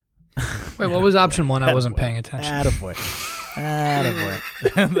Wait, what was option one? I wasn't paying attention. Attaboy.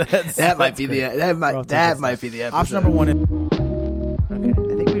 That might be the episode. Option number one. Okay,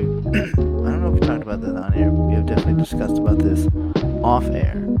 I think I don't know if we talked about that on air, but we have definitely discussed about this off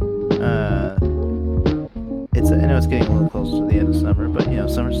air. I know it's getting a little closer to the end of summer, but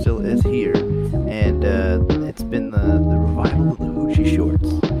summer still is here, and it's been the revival of the hoochie shorts,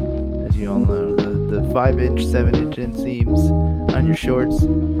 as you all know, the 5-inch, 7-inch inseams on your shorts,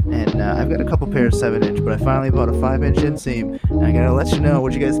 and I've got a couple pairs of 7-inch, but I finally bought a 5-inch inseam, and I gotta let you know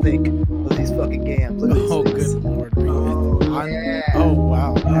what you guys think of these fucking gams. Look at these things. Good lord. Yeah. Oh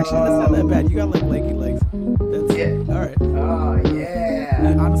wow. Actually, that's not that bad. You got like lanky legs. That's Yeah. all right. Oh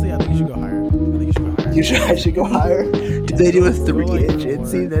yeah. Honestly, I think you should go higher. I should go higher. If they do a 3-inch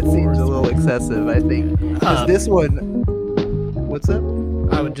inseam, that seems a little excessive, I think. Because this one, what's up?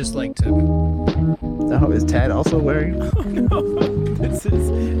 I would just like to. Oh, is Tad also wearing? No, this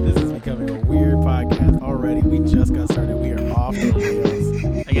is becoming a weird podcast already. We just got started. We are off the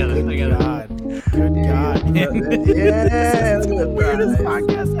rails. I got it. Good God. Yeah, This is the weirdest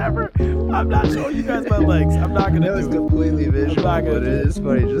podcast ever. I'm not showing you guys my legs. I'm not gonna That was do it. completely visual, not gonna but do it is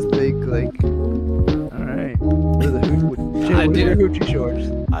funny. Just think, like, all right. What are the hoochie shorts?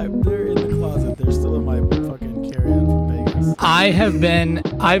 They're in the closet. They're still in my fucking carry-on from Vegas. I've been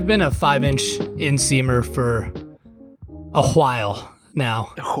a 5-inch inseamer for a while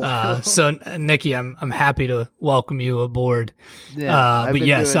now. So Nikki, I'm happy to welcome you aboard. Yeah, but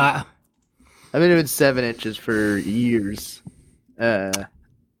yes, I've been doing 7 inches for years.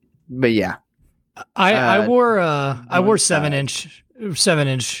 But yeah. I wore 7-inch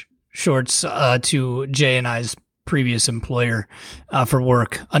shorts to Jay and I's previous employer for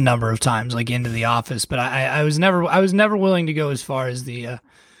work a number of times, like into the office. But I was never willing to go as far as the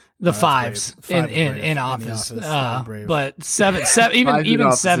fives in office. But seven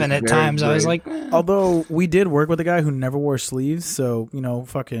even 7 at times, I was like. Although we did work with a guy who never wore sleeves, so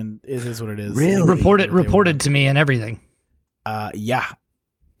fucking it is what it is. Really? Reported to me and everything. Yeah.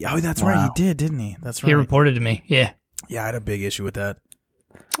 Oh, that's Wow. right. He did, didn't he? That's right. He reported to me. Yeah. Yeah, I had a big issue with that.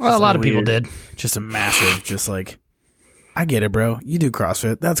 Well, a lot of people did. Just a massive, just like, I get it, bro. You do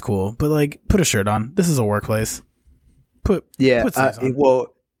CrossFit. That's cool. But like, put a shirt on. This is a workplace. Put sleeves on.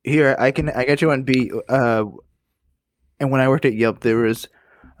 Well, here I got you on beat. And when I worked at Yelp, there was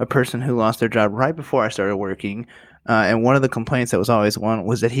a person who lost their job right before I started working. And one of the complaints that was always one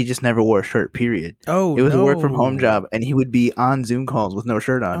was that he just never wore a shirt, period. Oh, it was a work from home job, and he would be on Zoom calls with no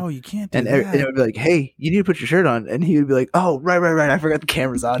shirt on. Oh, you can't do and that. And it would be like, hey, you need to put your shirt on. And he would be like, oh, right. I forgot the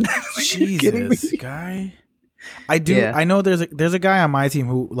camera's on. Jesus, guy. I do. Yeah. I know there's a guy on my team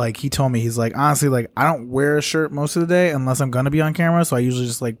who, like, he told me, he's like, honestly, like, I don't wear a shirt most of the day unless I'm going to be on camera. So I usually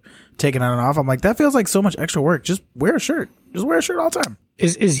just like take it on and off. I'm like, that feels like so much extra work. Just wear a shirt. Just wear a shirt all the time.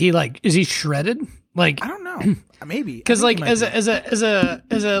 Is he shredded? Like, I don't know. Maybe. Because like as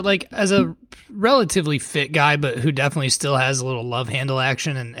a relatively fit guy, but who definitely still has a little love handle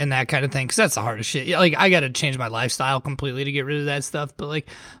action and that kind of thing. Because that's the hardest shit. Yeah, like I got to change my lifestyle completely to get rid of that stuff. But like,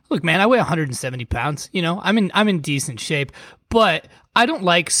 look, man, I weigh 170 pounds. I'm in decent shape, but I don't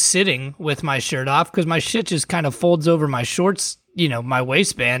like sitting with my shirt off because my shit just kind of folds over my shorts. My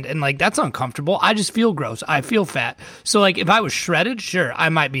waistband, and like that's uncomfortable. I just feel gross. I feel fat. So like if I was shredded, sure, I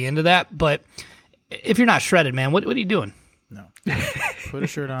might be into that. But if you're not shredded, man, what are you doing? No. Put a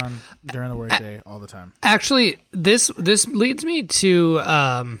shirt on during the workday all the time. Actually, this leads me to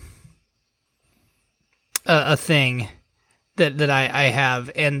a thing that I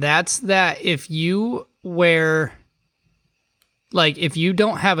have, and that's that if you wear, like, if you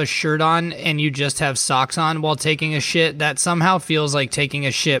don't have a shirt on and you just have socks on while taking a shit, that somehow feels like taking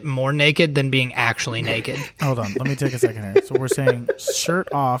a shit more naked than being actually naked. Hold on. Let me take a second here. So we're saying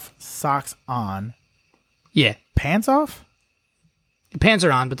shirt off, socks on. Yeah. Pants off? Pants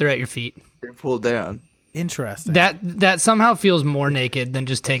are on, but they're at your feet. They're pulled down. Interesting. That somehow feels more naked than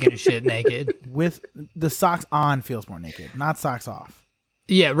just taking a shit naked. With the socks on feels more naked, not socks off.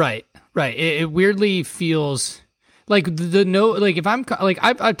 Yeah, right. It weirdly feels like like if I'm like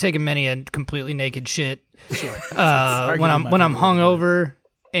I've taken many a completely naked shit Sure. when I'm hungover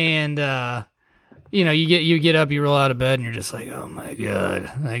and you get up, you roll out of bed and you're just like, oh my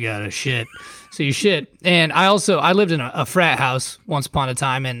god, I gotta shit. So you shit. And I lived in a frat house once upon a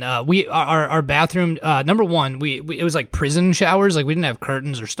time, and our bathroom, number one, it was like prison showers. Like we didn't have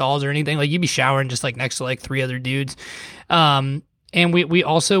curtains or stalls or anything. Like you'd be showering just like next to like 3 other dudes. And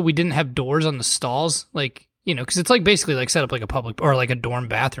we didn't have doors on the stalls, like, because it's like basically like set up like a public or like a dorm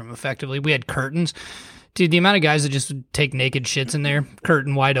bathroom effectively. We had curtains Dude, the amount of guys that just take naked shits in there,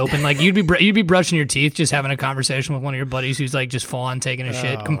 curtain wide open, like you'd be brushing your teeth, just having a conversation with one of your buddies who's like just full on taking a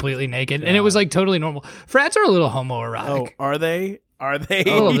shit, completely naked, and it was like totally normal. Frats are a little homoerotic. Oh, are they? Are they?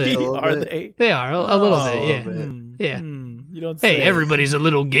 A little bit. Are they? They are a little bit, yeah, yeah. You don't say. Hey, everybody's a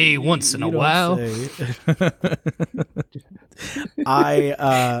little gay once in a You don't while. say.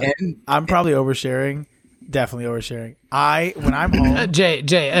 I'm probably oversharing. Definitely oversharing. When I'm home,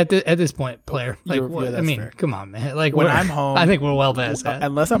 Jay, at this point, player, like, Yeah, what, I that's mean, fair. come on, man. Like, When we're- I'm home- I think we're well past that.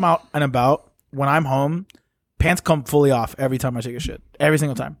 unless I'm out and about, when I'm home, pants come fully off every time I take a shit. Every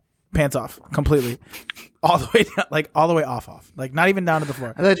single time, pants off completely, all the way down, like all the way off, like not even down to the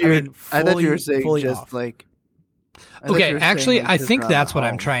floor. I thought you were. I thought you were fully- saying fully just off. like. Okay, actually, I think that's what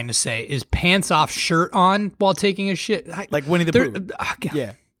I'm trying to say: is pants off, shirt on while taking a shit. like Winnie the Pooh.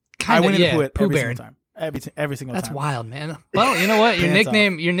 Yeah, I kind of, Winnie the yeah, Pooh it Pooh every Baron. single time. Every single That's time. wild, man. Well, you know what? Your Pants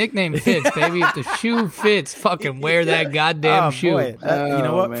nickname fits, baby. If the shoe fits, fucking wear that goddamn Oh, shoe. boy. You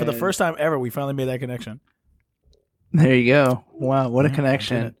know Oh, what? For the man. first time ever, we finally made that connection. There you go. Wow, what a Yeah,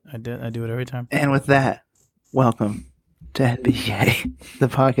 connection! I do it every time. And with that, welcome to NBA, the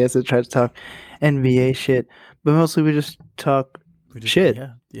podcast that tries to talk NBA shit, but mostly we just talk shit.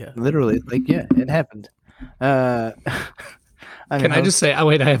 Yeah. Literally, like it happened. Can I just say? Oh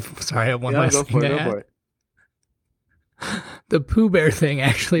wait, I have one last go thing for to it. Go add. for it. The Pooh Bear thing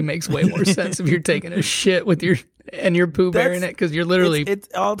actually makes way more sense if you're taking a shit with your Pooh Bear in it, because you're literally. It's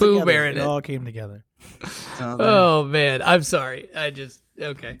all Pooh together. Bear in It it. all came together. Oh man, I'm sorry.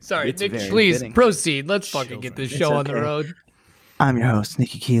 Okay, sorry. It's Nick, very please fitting. proceed. Let's fucking get this It's show on the okay. road. I'm your host,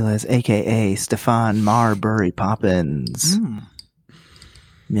 Nikki Keeles, aka Stefan Marbury Poppins.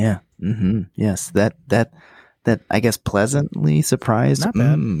 Yeah. Yes. That I guess pleasantly surprised Not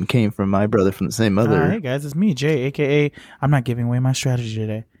bad. came from my brother from the same mother. Hey guys, it's me, Jay, aka I'm not giving away my strategy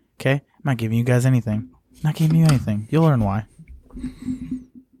today. Okay, I'm not giving you guys anything. Not giving you anything. You'll learn why.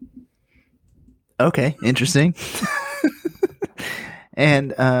 Okay, interesting. And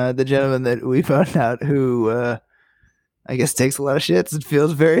the gentleman that we found out who I guess takes a lot of shits and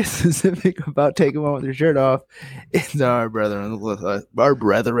feels very specific about taking one with your shirt off is our brethren with less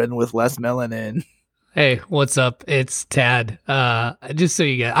melanin. Hey, what's up? It's Tad. Just so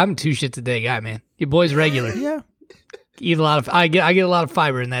you get, I'm 2 shits a day guy, man. Your boy's regular. Yeah. Eat a lot of. I get a lot of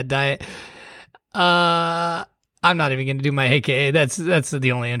fiber in that diet. I'm not even gonna do my AKA. That's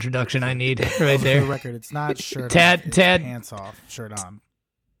the only introduction I need right For the there. record, it's not shirt Tad- off. It's Tad- pants off, shirt on.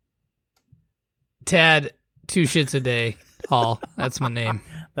 Tad, 2 shits a day. Hall. That's my name.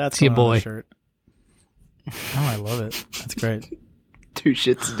 That's It's your going on the boy. shirt. Oh, I love it. That's great. 2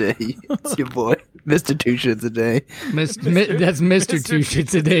 shits a day. It's your boy, Mr. 2 shits a day. That's Mr. 2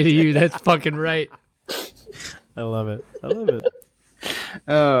 shits a day to you. That's fucking right. I love it. I love it.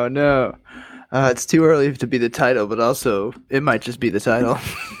 Oh no, it's too early to be the title, but also it might just be the title.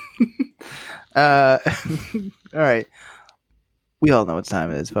 All right, we all know what time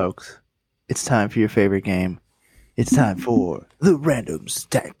it is, folks. It's time for your favorite game. It's time for the random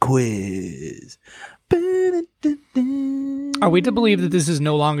stat quiz. Are we to believe that this is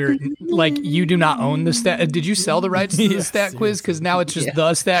no longer like you do not own the stat? Did you sell the rights to the Yes, stat quiz? Because now it's just Yeah.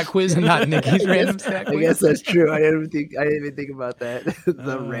 the stat quiz and not Nikki's random stat I quiz. guess that's true. I didn't even think about that.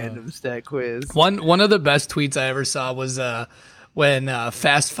 The random stat quiz. One of the best tweets I ever saw was when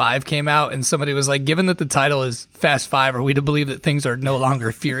Fast 5 came out, and somebody was like, "Given that the title is Fast 5, are we to believe that things are no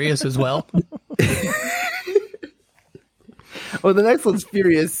longer furious as well?" Oh, the next one's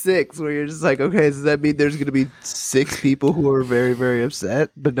Furious 6, where you're just like, okay, does that mean there's going to be 6 people who are very, very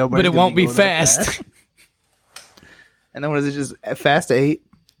upset, but nobody? But it won't be fast. And then what is it? Just Fast 8,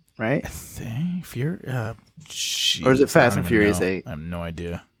 right? Or is it Fast and Furious 8? I have no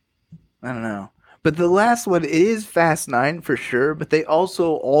idea. I don't know. But the last one, it is Fast 9 for sure. But they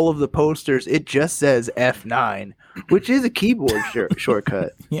also, all of the posters, it just says F9, which is a keyboard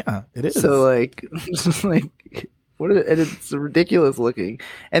shortcut. Yeah, it is. So like, and it's ridiculous looking.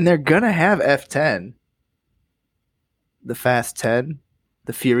 And they're gonna have F10, the Fast 10,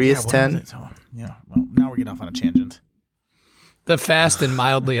 the Furious 10. Yeah. Well, now we're getting off on a tangent. The fast and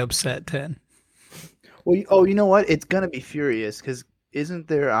mildly upset 10. Well, you know what? It's gonna be Furious because isn't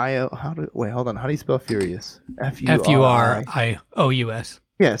there IO? Wait, hold on. How do you spell Furious? Furious.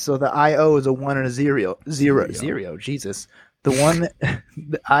 Yeah. So the IO is a 1 and a 0. Zero. Jesus. The one,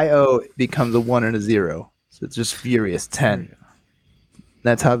 the IO becomes a 1 and a 0. So it's just Furious 10.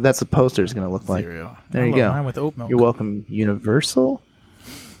 That's the poster is going to look like. Cereal. There I you love go. Mine with oat milk. You're welcome, Universal.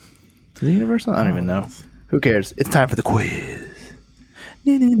 Is it Universal? I don't even know. Who cares? It's time for the quiz.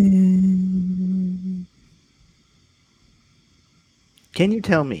 Can you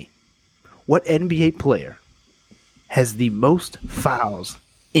tell me What NBA player has the most fouls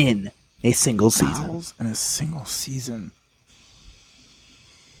in a single season? Fouls in a single season.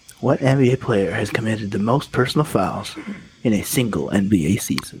 What NBA player has committed the most personal fouls in a single NBA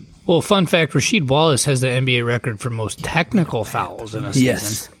season? Well, fun fact: Rasheed Wallace has the NBA record for most technical fouls in a season.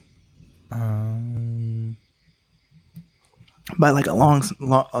 Yes. By like a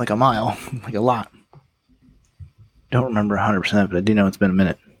like a mile, like a lot. Don't remember 100%, but I do know it's been a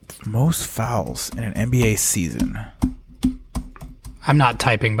minute. Most fouls in an NBA season. I'm not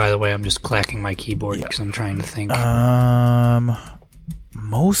typing, by the way. I'm just clacking my keyboard because I'm trying to think.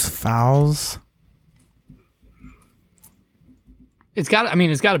 Most fouls. It's got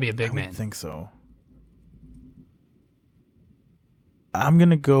to be a big I man. don't think so. I'm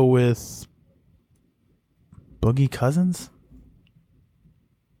gonna go with Boogie Cousins.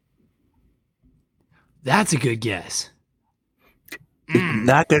 That's a good guess.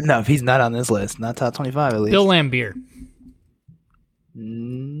 Not good enough. He's not on this list. Not top 25 at least. Bill Laimbeer.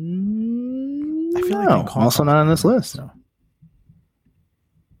 I feel like No, being called also not on this list. No.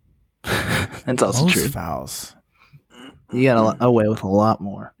 That's also Most true. fouls. You got away with a lot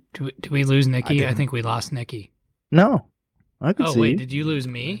more. Do we lose Nikki? I didn't. think we lost Nikki. No, I could Oh, see. wait. you. Did you lose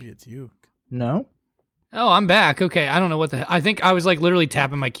me? Maybe it's you. No. Oh, I'm back. Okay. I don't know what I think I was like literally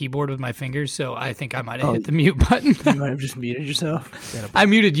tapping my keyboard with my fingers, so I think I might have hit the mute button. You might have just muted yourself. I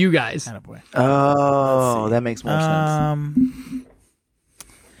muted you guys. Attaboy. Oh, that makes more sense.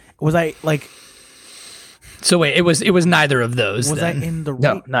 Was I like? So wait, it was neither of those. Was then. I in the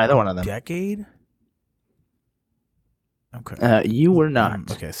No, right neither one of them. decade? Okay. You were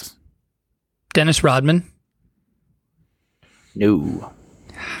not. Okay. Dennis Rodman? No.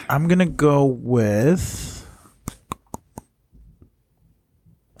 I'm gonna go with.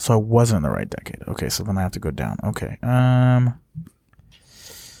 So I wasn't in the right decade. Okay, so then I have to go down. Okay. I'm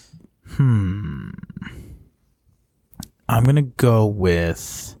gonna go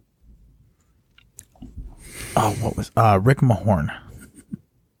with. Oh, what was Rick Mahorn?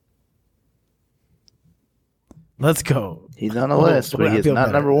 Let's go. He's on the list, but I he is feel not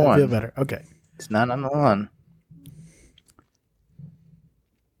better. number I one. feel better. Okay. He's not on the one.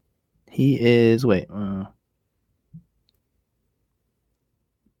 He is, 10th.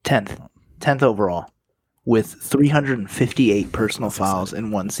 10th overall with 358 personal fouls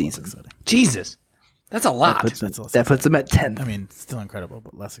in one season. Jesus. That's a lot. That puts him at 10th. I mean, still incredible,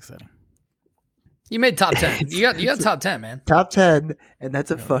 but less exciting. You made top 10. You got top 10, man. Top 10, and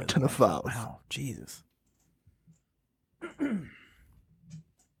that's a fuck ton of fouls. Wow, Jesus.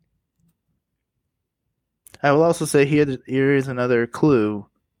 I will also say here is another clue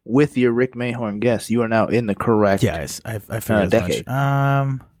with your Rick Mahorn guess. You are now in the correct. Yes, I figured as decade.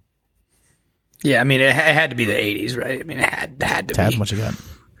 much. Yeah, I mean, it had to be the 80s, right? I mean, it had to Taz, be. what you got?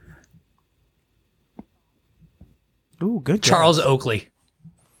 Ooh, good. Charles guess. Oakley.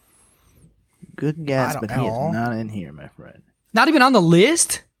 Good guess, I but don't he is know. not in here, my friend. Not even on the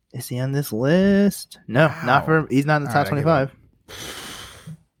list? Is he on this list? No, not for. He's not in the All top right, I give 25.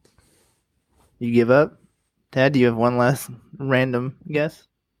 You give up? Tad, do you have one last random guess?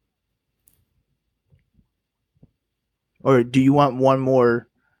 Or do you want one more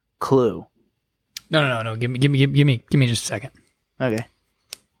clue? No. Give me just a second. Okay.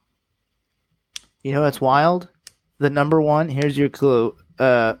 You know what's wild? The number one, here's your clue.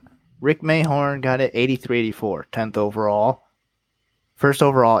 Rick Mahorn got it 83-84, 10th overall. First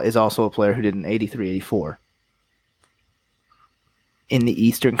overall is also a player who did an 83-84 in the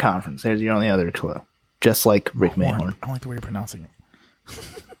Eastern Conference. There's your only other clue. Just like Rick Mahorn. I don't like the way you're pronouncing it.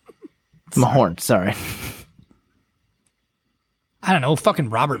 Mahorn, sorry. I don't know. Fucking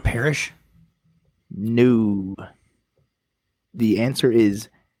Robert Parrish. No. The answer is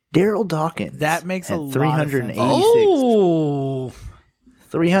Daryl Dawkins. That makes a at lot of 386. Oh.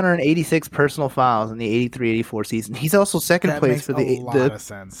 386 personal fouls in the 83-84 season. He's also second That place makes for a lot the of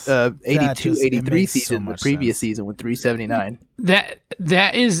sense. 82-83 makes so season, the much previous sense. season with 379. That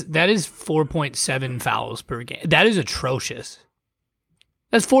is 4.7 fouls per game. That is atrocious.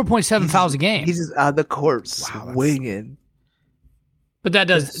 That's 4.7 fouls a game. He's just on the court Wow, that's- swinging. But that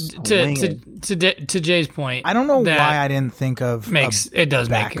does Swinging. to Jay's point. I don't know that why I didn't think of it does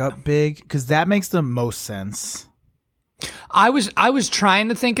make backup big, because that makes the most sense. I was trying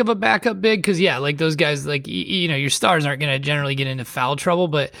to think of a backup big because like those guys, like you know, your stars aren't going to generally get into foul trouble,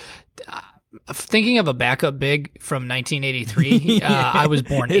 but thinking of a backup big from 1983, I was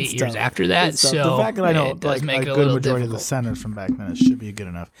born 8 It's years tough. after that, It's tough. so the fact that I know it does like make a it a good little majority of the difficult. centers from back then, it should be good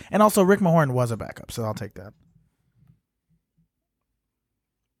enough. And also, Rick Mahorn was a backup, so I'll take that.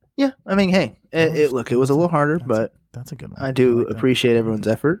 Yeah, I mean, hey, look, it was a little harder, but That's a good one. I do like that. appreciate everyone's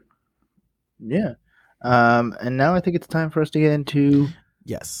effort. Yeah. And now I think it's time for us to get into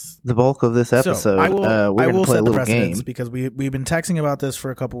Yes. the bulk of this episode. So I will, we're going to play a set the little precedence game. because we've been texting about this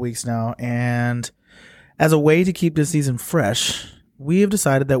for a couple weeks now, and as a way to keep this season fresh, we have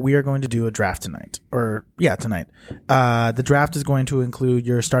decided that we are going to do a draft tonight. Tonight. The draft is going to include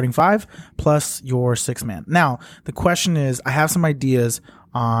your starting 5 plus your 6-man. Now, the question is, I have some ideas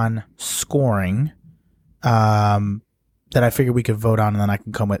on scoring that I figured we could vote on, and then I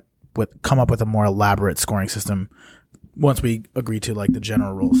can come up with a more elaborate scoring system once we agree to like the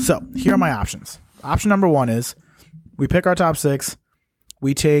general rules. So here are my options. Option number 1 is we pick our top 6.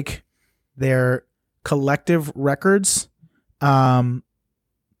 We take their collective records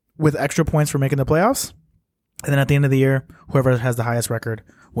with extra points for making the playoffs. And then at the end of the year, whoever has the highest record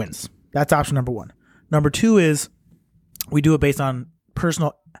wins. That's option number 1. Number 2 is we do it based on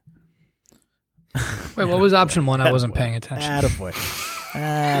personal. Wait, what was option 1? I wasn't paying attention. Attaboy.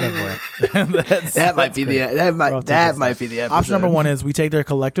 That might be the episode. Option number 1 is we take their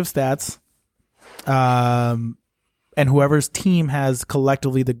collective stats, and whoever's team has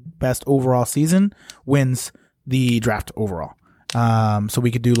collectively the best overall season wins the draft overall. So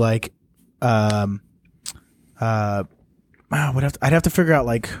we could do like, I'd have to figure out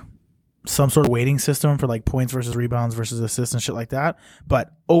like some sort of weighting system for like points versus rebounds versus assists and shit like that.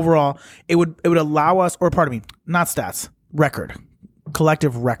 But overall, it would allow us, or pardon me, not stats,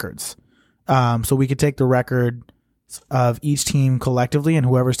 collective records. So we could take the record of each team collectively, and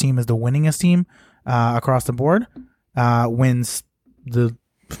whoever's team is the winningest team across the board wins the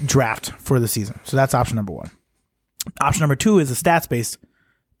draft for the season. So that's option number 1. Option number 2 is a stats-based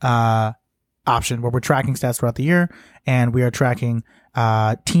option where we're tracking stats throughout the year, and we are tracking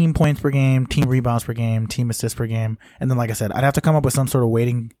team points per game, team rebounds per game, team assists per game. And then, like I said, I'd have to come up with some sort of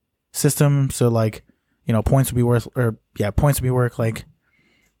weighting system. So like, points would be worth, like,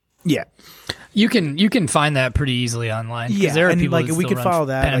 yeah. You can find that pretty easily online. Yeah, there are and people like that we still could run follow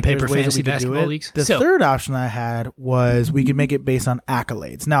that. pen and Like, paper there's ways that fantasy we could do basketball it. leagues. The So, third option I had was we could make it based on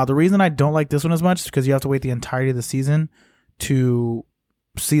accolades. Now, the reason I don't like this one as much is because you have to wait the entirety of the season to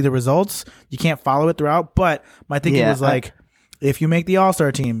see the results. You can't follow it throughout. But my thinking was like, if you make the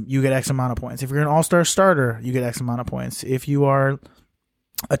All-Star team, you get X amount of points. If you're an All-Star starter, you get X amount of points. If you are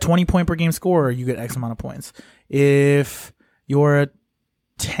a 20-point per game scorer, you get X amount of points. If you're a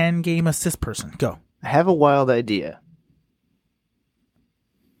 10-game assist person, go. I have a wild idea.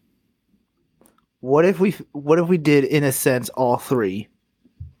 What if we did, in a sense, all 3,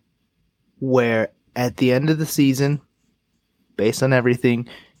 where at the end of the season, based on everything,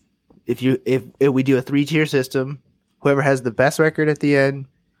 if we do a 3-tier system, whoever has the best record at the end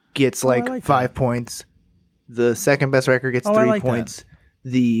gets like 5 points. The second best record gets 3 points.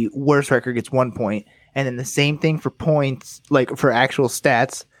 The worst record gets 1 point. And then the same thing for points, like for actual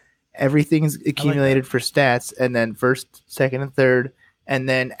stats. Everything's accumulated for stats, and then first, second, and third, and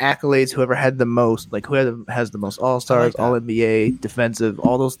then accolades. Whoever had the most, like whoever has the most All-Stars, All-NBA, defensive,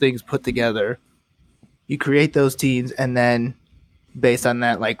 all those things put together. You create those teams, and then based on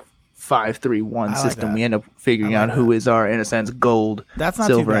that, like 5-3-1 system, we end up figuring out who is our, in a sense, gold, that's not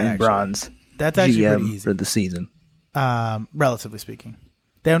silver, too bad, and bronze. That's actually GM pretty easy for the season. Relatively speaking.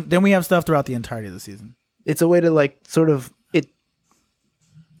 Then we have stuff throughout the entirety of the season. It's a way to like sort of it.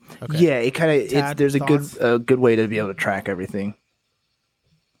 Okay. Yeah, it kind of there's thoughts? a good way to be able to track everything.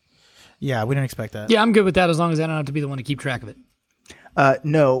 Yeah, we didn't expect that. yeah, I'm good with that as long as I don't have to be the one to keep track of it.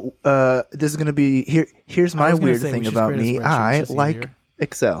 No, this is gonna be here. Here's my weird thing about me. I like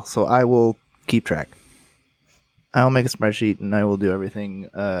Excel, so I will keep track. I'll make a spreadsheet and I will do everything.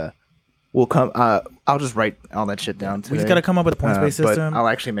 We'll come. I'll just write all that shit down today. We just got to come up with a points-based system. I'll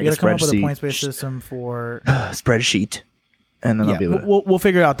actually make we a come up with a spreadsheet. points-based system for Spreadsheet, and then I'll be able to. we'll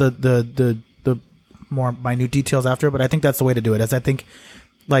figure out the more minute details after. But I think that's the way to do it. As I think,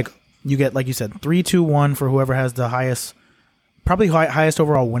 like you get, like you said, 3-2-1 for whoever has the highest, probably highest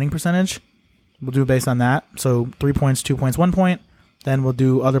overall winning percentage. We'll do it based on that. So 3 points, 2 points, 1 point. Then we'll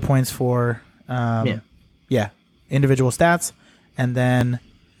do other points for individual stats, and then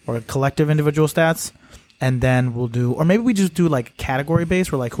or collective individual stats, and then we'll do, or maybe we just do like category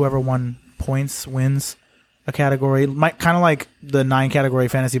based, where like whoever won points wins a category. Might kind of like the 9-category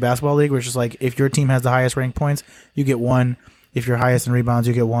fantasy basketball league, where it's just like if your team has the highest ranked points, you get 1. If you're highest in rebounds,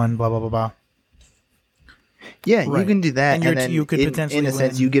 you get 1. Blah blah blah blah. Yeah, Right. you can do that, and then you could potentially in a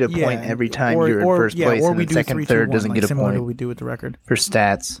sense, win. you get a point every time you're in first place, or and we then do second, 3-2-1, third doesn't like get a similar to point what we do with the record. for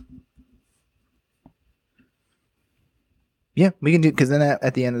stats. Yeah, we can do, because then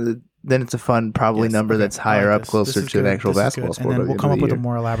at the end of then it's a fun probably Yes, number okay. that's I higher like up, this. closer This is to an good. actual This is basketball good. sport. And then by the we'll end come of up the with a year.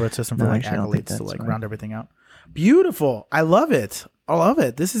 more elaborate system for No, like actually, I don't think accolades to that's like right. round everything out. Beautiful. I love it. I love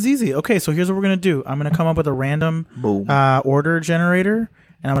it. This is easy. Okay, so here's what we're gonna do. I'm gonna come up with a random Boom. order generator,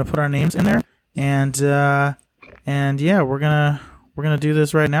 and I'm gonna put our names in there, and yeah, we're gonna do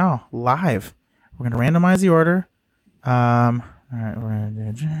this right now live. We're gonna randomize the order. All right, we're gonna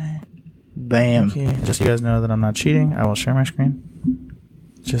do J. Bam. Okay, just so you guys know that I'm not cheating, I will share my screen.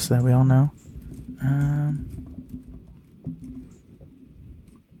 Just so that we all know.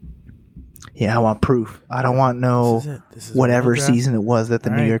 Yeah, I want proof. I don't want no This is it. This is whatever a real draft. season it was that the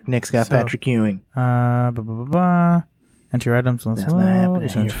All New right. York Knicks got So, Patrick Ewing. Blah, blah, blah, blah. Enter your items. That's not happening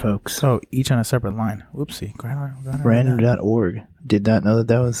here, folks. So each on a separate line. Whoopsie. Random.org. Did not know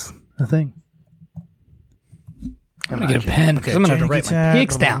that was a thing. I'm gonna get a pen because I'm gonna have to write my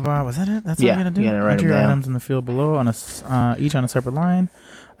picks down. Was that it? That's Yeah, all I'm gonna do. you gotta write Enter them your down. items in the field below on each on a separate line.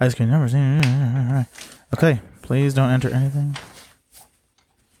 Ice cream numbers. Okay. Please don't enter anything.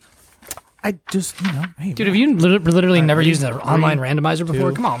 I just, hey, Dude, have you literally never Three, used an online randomizer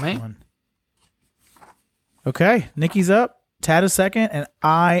before? two, Come on, man. one. Okay, Nikki's up. Tad is second, and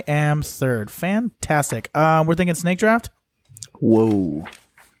I am third. Fantastic. We're thinking snake draft. Whoa.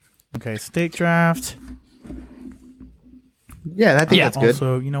 Okay, snake draft. Yeah, I think Yeah. that's good.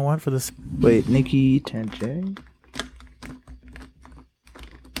 Also, you know what? For this, Wait, Nikki Tenche?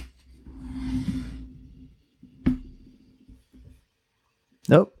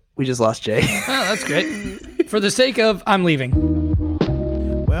 Nope. We just lost Jay. Oh, that's great. For the sake of, I'm leaving.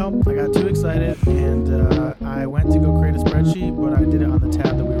 well, I got too excited, and I went to go create a spreadsheet, but I did it on the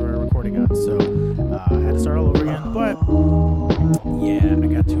tab that we were recording on, so I had to start all over again. But yeah, I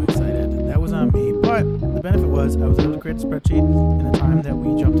got too excited. That was on me. But the benefit was I was able to create a spreadsheet in the time that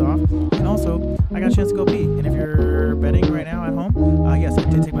we jumped off, and also I got a chance to go pee. And if you're betting right now at home, yes, I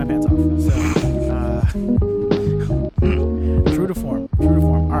did take my pants off. So. True to form.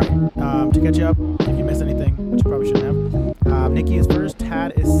 All right. To catch you up, if you missed anything, which you probably shouldn't have, Nikki is first.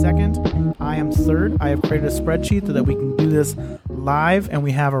 Tad is second. I am third. I have created a spreadsheet so that we can do this live, and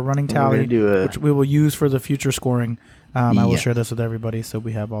we have a running tally, which we will use for the future scoring. I will share this with everybody, so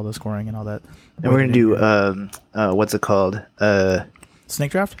we have all the scoring and all that. And we're going to do, what's it called?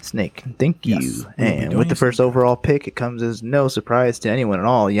 Snake draft? Snake. Thank you. Yes. And with the first overall pick, it comes as no surprise to anyone at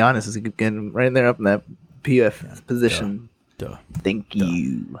all. Giannis is getting right there up in that PF position. Duh. Thank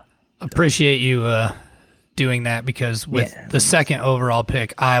you. Appreciate you doing that because with the second overall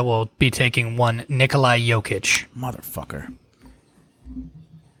pick, I will be taking one Nikolai Jokic. Motherfucker.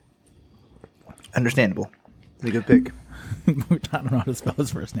 Understandable. It's a good pick. I don't know how to spell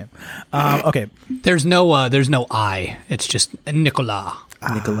his first name. Okay. There's no I. It's just Nikola.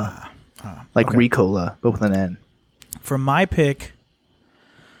 Nicola. Like Ricola, but with an N. For my pick,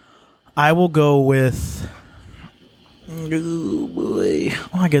 I will go with. Oh boy!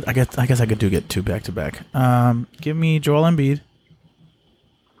 Well, I guess I could get two back to back. Give me Joel Embiid.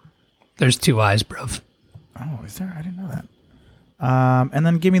 There's two I's, bruv. Oh, is there? I didn't know that. And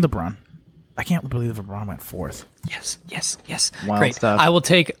then give me LeBron. I can't believe LeBron went fourth. Yes. Wild Great. stuff. I will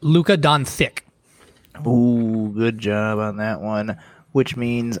take Luka Doncic. Ooh, good job on that one. Which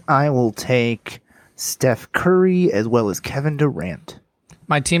means I will take Steph Curry as well as Kevin Durant.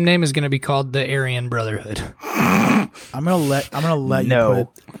 My team name is going to be called the Aryan Brotherhood. I'm gonna let No.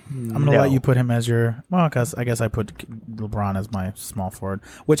 let you put him as your. Well, because I guess I put LeBron as my small forward,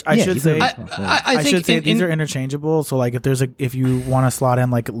 which I should he's say. I should say think these are interchangeable. So like if you want to slot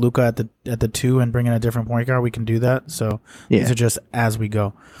in like Luka at the 2 and bring in a different point guard, we can do that. So these are just as we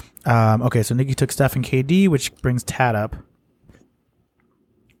go. Okay, so Nikki took Steph and KD, which brings Tad up.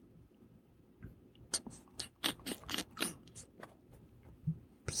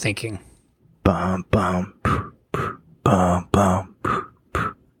 Thinking. Bum, bum, bum, bum,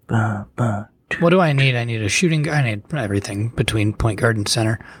 bum, bum. What do I need? I need a shooting guard. I need everything between point guard and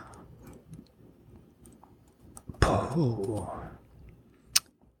center. Oh.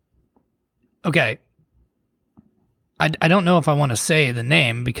 Okay. I don't know if I want to say the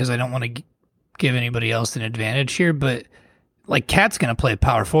name because I don't want to give anybody else an advantage here, but like Cat's going to play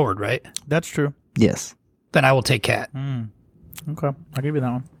power forward, right? That's true. Yes. Then I will take Cat. Okay, I'll give you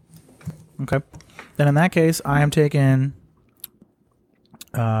that one. Okay, then in that case, I am taking.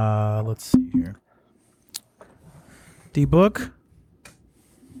 Let's see here. D-Book.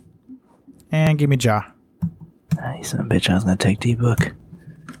 And give me Ja. Nice, son of a bitch. I was going to take D-Book.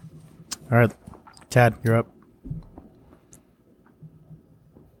 All right, Tad, you're up.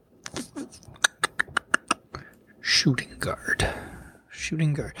 Shooting guard.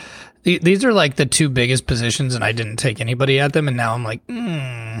 These are like the two biggest positions, and I didn't take anybody at them, and now I'm like,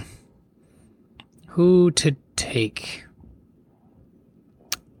 Who to take?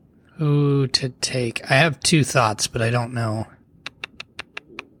 Who to take? I have two thoughts, but I don't know.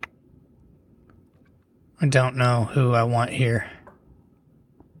 I don't know who I want here.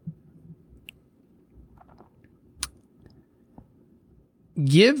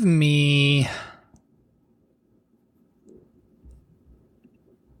 Give me...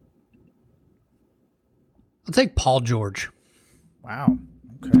 I'll take Paul George. Wow.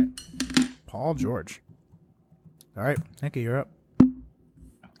 Okay. Paul George. All right, Nicky, you're up.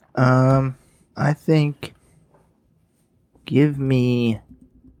 I think give me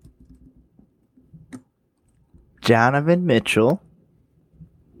Donovan Mitchell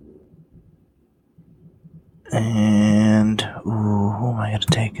and who am I going to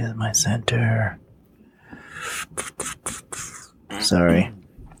take as my center? Sorry.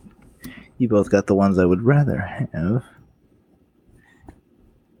 You both got the ones I would rather have.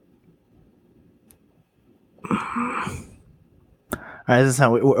 All right, this is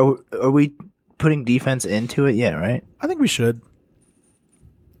how are we putting defense into it yet, right? I think we should.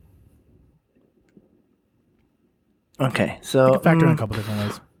 Okay, so We can factor in a couple different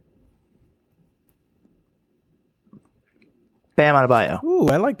ways. Bam Adebayo. Ooh,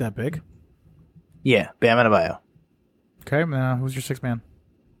 I like that pick. Yeah, Bam Adebayo. Okay, who's your sixth man?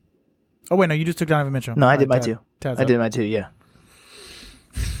 Oh, wait, no, you just took Donovan Mitchell. No, I All did my Tad- two. Tad's I up. did my two, yeah.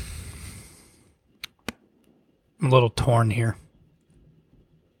 I'm a little torn here.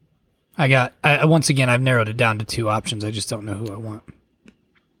 Once again, I've narrowed it down to two options. I just don't know who I want.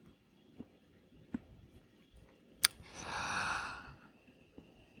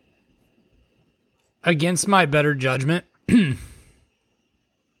 Against my better judgment,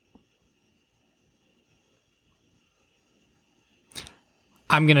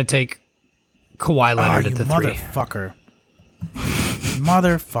 I'm going to take Kawhi Leonard you at the three.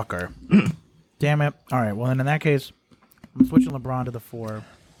 Motherfucker. Damn it. All right, well, then in that case, I'm switching LeBron to the 4.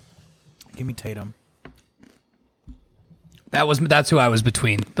 Give me Tatum. That's who I was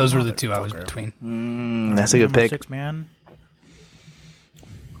between. Those were the two I was Motherfucker. between. That's a good Number pick. 6 man.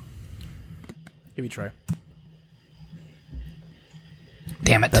 Give me Trey.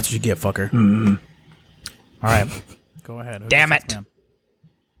 Damn it. That's what you get, fucker. All right. Go ahead. Who's Damn your sixth it. man?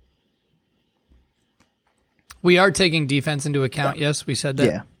 We are taking defense into account. Yes, we said that.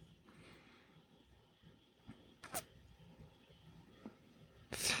 Yeah.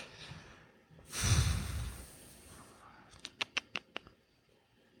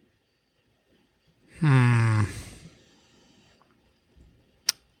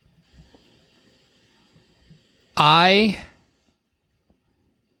 I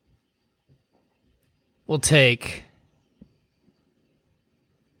will take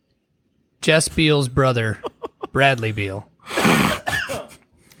Jess Beal's brother, Bradley Beal.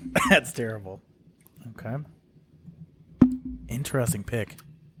 That's terrible. Okay. Interesting pick.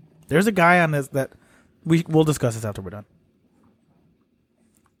 There's a guy on this that we'll discuss this after we're done.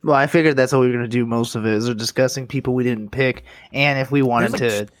 Well, I figured that's what we were going to do most of it, is we're discussing people we didn't pick, and if we wanted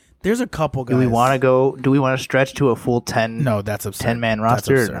to... There's a couple guys. Do we want to stretch to a full 10? No, that's absurd. 10-man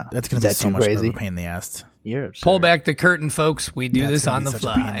roster or That's, absurd. not? That's going Is to be that so too much crazy? of a pain in the ass. You're absurd. Pull back the curtain, folks. We do That's this gonna on be the such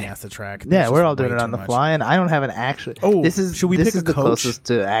a pain in the fly. ass to track. Yeah, That's we're just all doing way it on too the much. fly, and I don't have an actual... Oh, this should we this pick is a the coach? closest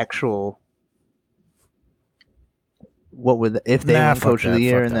to actual... What would... If they Nah, win fuck Coach of that, the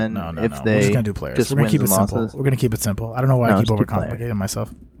Year, fuck and that. then No, if We're they just gonna do players. just We're gonna wins keep it and simple. losses. We're gonna keep it simple. I don't know why No, I keep just do player. overcomplicating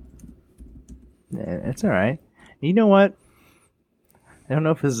myself. Yeah, it's all right. You know what? I don't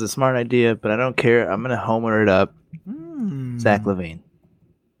know if this is a smart idea, but I don't care. I'm going to homer it up. Zach LaVine.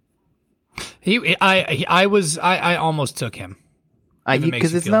 I almost took him. If it makes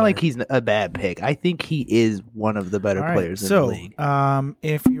Because you it's feel not like better. he's a bad pick. I think he is one of the better All right, players in so, the league.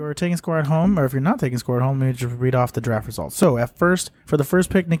 if you're taking score at home, or if you're not taking score at home, let me just read off the draft results. So, for the first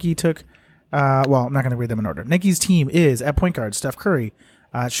pick, Nikki took, well, I'm not going to read them in order. Nikki's team is at point guard, Steph Curry.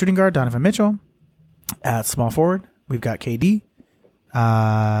 Shooting guard, Donovan Mitchell. At small forward, we've got KD.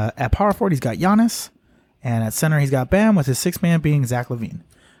 At power forward, he's got Giannis. And at center, he's got Bam, with his sixth man being Zach LaVine.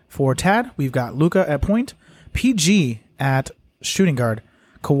 For Tad, we've got Luka at point. PG at shooting guard.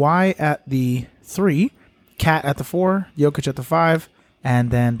 Kawhi at the 3, Kat at the 4, Jokic at the 5,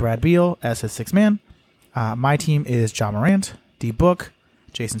 and then Brad Beal as his sixth man. My team is Ja Morant, D Book,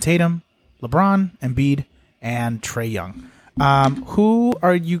 Jason Tatum, LeBron, Embiid, and Trey Young. Who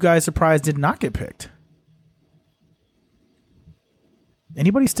are you guys surprised did not get picked?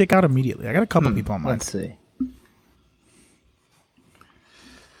 Anybody stick out immediately? I got a couple people on mine. Let's see.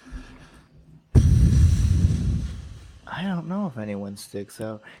 I don't know if anyone sticks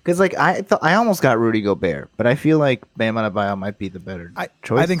out because like I almost got Rudy Gobert, but I feel like Bam Adebayo might be the better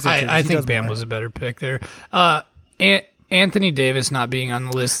choice. I think so. Too. I He think does Bam more. was a better pick there. Anthony Davis not being on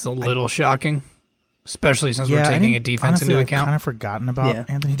the list is a little shocking, especially since we're taking a defense into account. I've kind of forgotten about Yeah.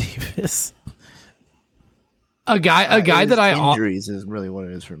 Anthony Davis. A guy that I injuries is really what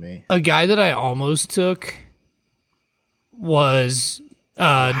it is for me. a guy that I almost took was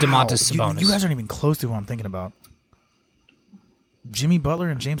DeMontis Wow, Sabonis. you guys aren't even close to who I'm thinking about. Jimmy Butler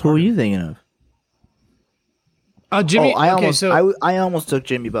and James Who are Harden. you thinking of? Jimmy. I okay, almost so I almost took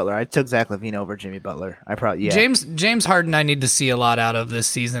Jimmy Butler. I took Zach LaVine over Jimmy Butler. I probably James Harden, I need to see a lot out of this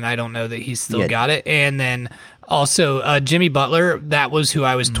season. I don't know that he's still Yeah. got it. And then also Jimmy Butler, that was who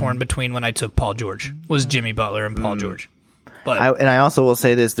I was torn between when I took Paul George. Was Jimmy Butler and Paul George. But I also will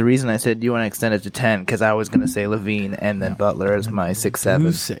say this: the reason I said you want to extend it to 10 because I was going to say LaVine and then Butler as my 6-7.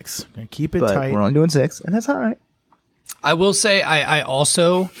 Who's 6? Gonna keep it But tight. we're only doing 6, and that's all right. I will say I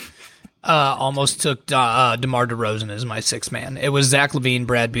also almost took DeMar DeRozan as my sixth man. It was Zach LaVine,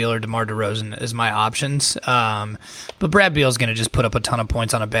 Brad Beal, or DeMar DeRozan as my options. But Brad Beal's going to just put up a ton of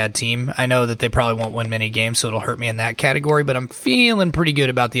points on a bad team. I know that they probably won't win many games, so it'll hurt me in that category. But I'm feeling pretty good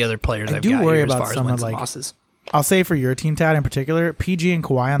about the other players I've do got worry here as about far as someone wins and like- losses. I'll say for your team, Tad, in particular, PG and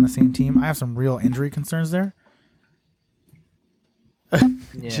Kawhi on the same team, I have some real injury concerns there.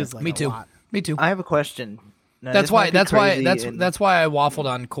 Just like Me a too. lot. Me too. I have a question. Now, That's this why. might be That's why. crazy That's and- that's why I waffled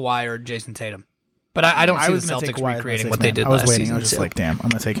on Kawhi or Jason Tatum. But I don't see the was gonna take Celtics Kawhi as my recreating sixth what they man. did I was last waiting. season. I was just too. like, damn, I'm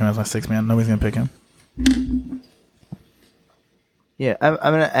going to take him as my 6th man. Nobody's going to pick him. Yeah, I'm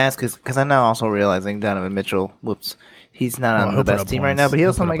going to ask because I'm now also realizing Donovan Mitchell. Whoops, he's not Well, on he'll the put best up team right points. now, but he He'll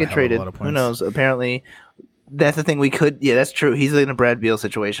also put might up a get hell of a traded. lot of Who points. knows? Apparently, that's the thing we could. Yeah, that's true. He's in a Brad Beal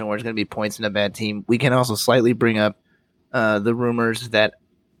situation where it's going to be points in a bad team. We can also slightly bring up the rumors that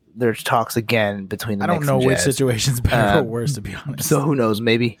there's talks again between the I don't Knicks know and which Jazz. situation's better or worse, to be honest. So who knows?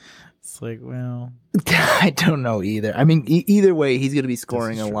 Maybe. It's like, well, I don't know either. I mean, either way, he's going to be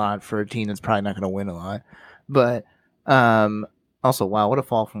scoring is a true. lot for a team that's probably not going to win a lot. But also, wow, what a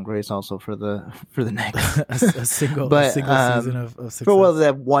fall from grace! Also for the Knicks. a single But, season of success. For well,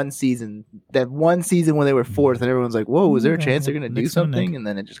 that one season when they were fourth, and everyone's like, "Whoa, is there a chance they're going to do Knicks gonna something?" Nick. And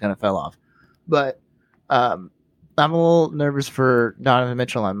then it just kind of fell off. But I'm a little nervous for Donovan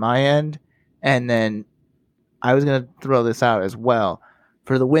Mitchell on my end, and then I was going to throw this out as well.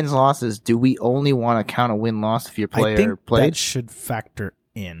 For the wins losses, do we only want to count a win loss if your I player think played? that should factor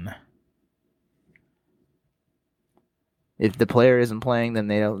in. If the player isn't playing, then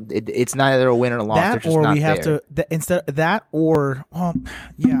they don't. It's neither a win or a loss. They're That just or not we have there. to instead that or well,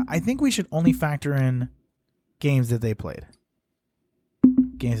 yeah, I think we should only factor in games that they played.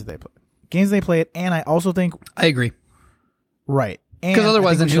 Games they played, and I also think I agree. right. And 'Cause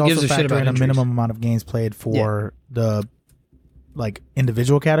otherwise I think then we who should gives a also shit factor about in a injuries? minimum amount of games played for the like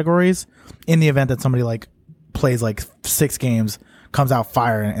individual categories in the event that somebody like plays like 6 games, comes out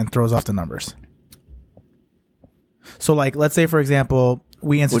fire and throws off the numbers. So like let's say for example,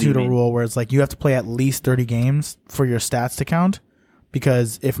 we institute a mean? rule where it's like you have to play at least 30 games for your stats to count,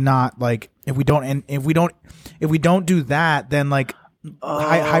 because if not, like if we don't do that, then like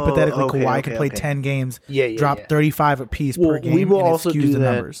hypothetically Kawhi could play 10 games, drop 35 apiece per game, we will and it also skews do the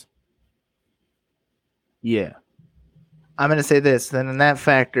that. numbers. Yeah. I'm going to say this. Then in that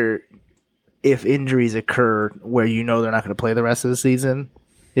factor, if injuries occur where you know they're not going to play the rest of the season,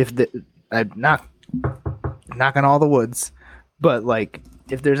 I'm not knocking all the woods, but like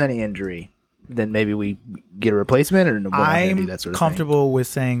if there's any injury, then maybe we get a replacement or we're not gonna do I'm that sort of comfortable with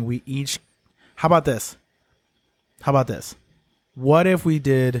saying we each. How about this? What if we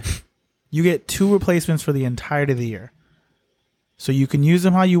did? You get 2 replacements for the entirety of the year, so you can use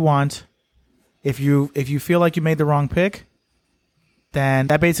them how you want. If you feel like you made the wrong pick, then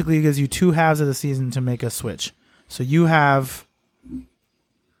that basically gives you 2 halves of the season to make a switch. So you have.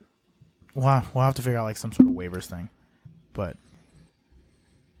 We'll have to figure out like some sort of waivers thing, but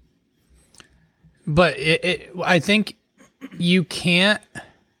I think you can't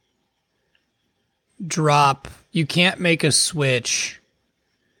make a switch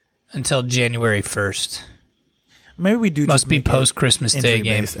until January 1st. maybe we do. Must just be make it post Christmas Day injury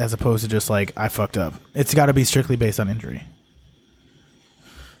game. based, as opposed to just like I fucked up. It's got to be strictly based on injury.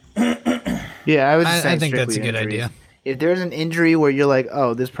 Yeah, I was. I think that's a good idea. If there's an injury where you're like,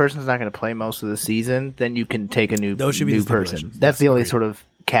 oh, this person's not going to play most of the season, then you can take a new Those should be new the person. stipulations. That's the only Agreed. sort of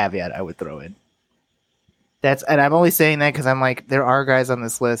caveat I would throw in. And I'm only saying that because I'm like, there are guys on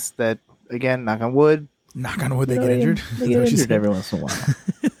this list that, again, knock on wood, Knock on wood, they get injured. They Is that get what you injured said? every once in a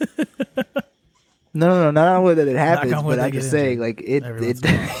while. No, not on wood that it happens, on wood but they I'm get just saying, injured like it. every once in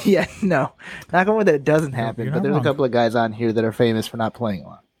a while. Yeah, no, not on wood that it doesn't happen. you're But not there's wrong. a couple of guys on here that are famous for not playing a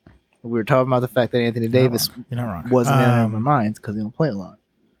lot. We were talking about the fact that Anthony Davis You're not wrong. wasn't in our minds because he don't play a lot.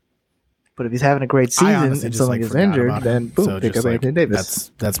 But if he's having a great season honestly and just, someone like, gets forgot injured, about then him. boom, So pick just, up like, Anthony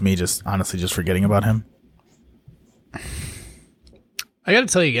Davis. That's me just honestly just forgetting about him. I got to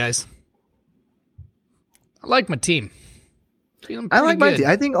tell you guys, I like my team. Feeling I like my pretty team.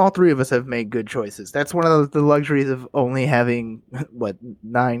 good. I think all three of us have made good choices. That's one of the luxuries of only having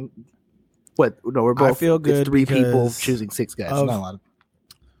nine. What? No, we're both. I feel good It's three people because choosing six guys. of- Not a lot of.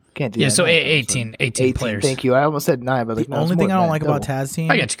 Can't do Yeah, that. so No, 18 players. Thank you. I almost said nine, but The like, no, it's only more thing I than don't that, like about double. Taz's team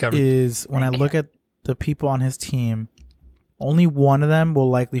I got you covered. is when I look at the people on his team, only one of them will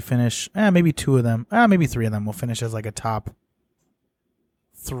likely finish. Maybe two of them. Maybe three of them will finish as like a top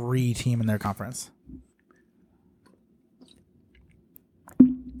 3 team in their conference.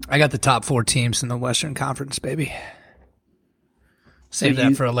 I got the top 4 teams in the Western Conference, baby. Save So that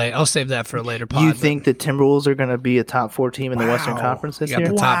you- for a late. I'll save that for a later pod. You but think the Timberwolves are going to be a top 4 team in the Western Wow. Conference this you got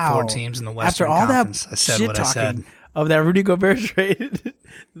year? the top 4 Wow. teams in the After Western all Conference. that I said shit what I said. talking of that Rudy Gobert trade,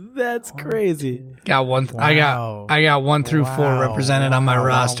 that's crazy. Got one. Wow. I got 1 through 4 Wow. represented on my Wow,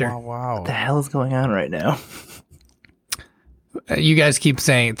 roster. Wow. What the hell is going on right now? You guys keep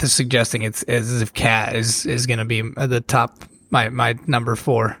suggesting it's as if Cat is going to be at the top. My number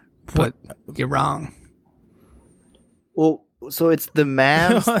 4, but you're wrong. Well, so it's the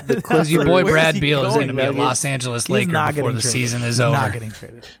Mavs, the Because Clippers. your boy Where's Brad he Beal is going going, to be a Nuggets? Los Angeles He's Laker not before getting the traded. season is He's over. not getting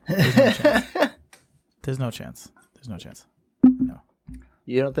traded. There's no chance. There's no chance. There's no chance. No.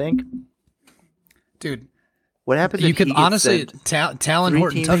 You don't think? Dude, What happens you if could he gets honestly sent? Talon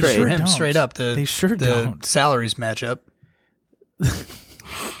Horton Three-team Tucker trade. for him Don't. straight up. They sure the don't. salaries matchup.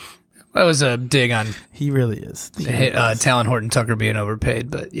 That was a dig on He really is. Talon Horton Tucker being overpaid,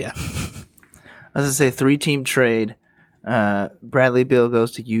 but yeah. I was going to say 3-team trade. Bradley Beal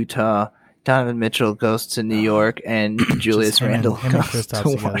goes to Utah. Donovan Mitchell goes to New York, and Julius Just him and- Randle him and goes Kristaps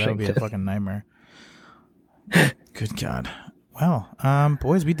to together. That would be a Washington. fucking nightmare. Good God. Well,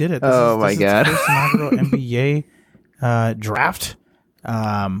 boys, we did it. Oh, my God. The first inaugural NBA draft.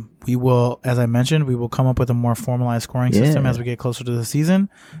 We will, as I mentioned, we will come up with a more formalized scoring system as we get closer to the season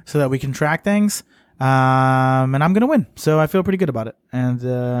so that we can track things. And I'm going to win. So I feel pretty good about it. And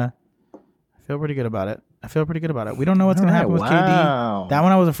I feel pretty good about it. We don't know what's going to happen with Wow. KD. That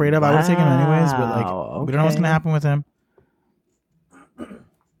one I was afraid of. I would have taken him anyways, but like Wow, we don't know what's going to okay. happen with him.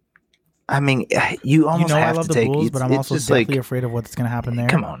 I mean, you almost You know I have love to the take Bulls, it's- but I'm it's also just definitely like, afraid of what's going to happen there.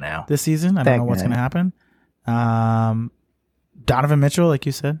 come on now. This season, I That don't know what's guy. going to happen. Donovan Mitchell, like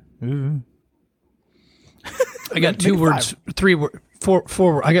you said. Ooh. I got 2 Maybe words, 3 words,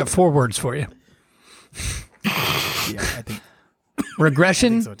 4. I got 4 words for you. Yeah, I think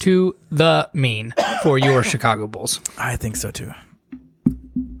Regression so, too. to the mean for your Chicago Bulls. too.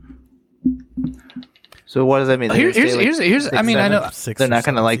 So what does that mean? They're gonna stay, like, Here's. I mean, I 6-7? know. They're not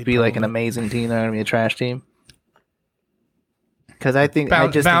going to 6 or like 7 be like an probably. amazing team. They're going to be a trash team. Because I just think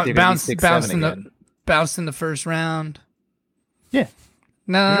Bounce, they're going to be bounce 6-7 in again. the bounced in the first round. Yeah,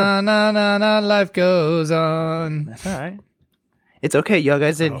 Na, life goes on. that's all right. It's okay. Y'all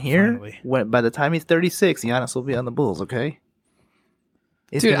guys didn't hear. finally. When by the time he's 36, Giannis will be on the Bulls. Okay.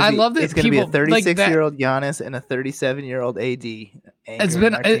 It's Dude, gonna I be- love that it's going to be a people- like that- 36-year-old Giannis and a 37-year-old AD.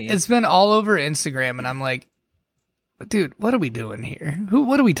 It's been all over Instagram, and I'm like, dude, what are we doing here?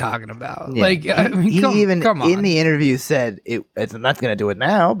 What are we talking about? Yeah. Like, I mean, he even come on. in the interview said it's not going to do it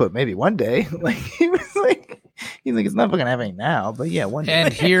now, but maybe one day. Like he was like, he's like, it's not going to happen now, but yeah, one day.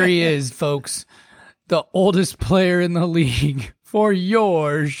 And here he is, folks, the oldest player in the league for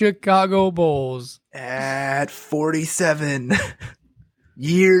your Chicago Bulls. At 47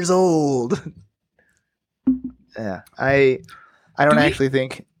 years old. Yeah, I don't Do we- actually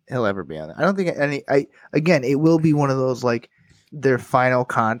think he'll ever be on it. I don't think any. Again, it will be one of those like their final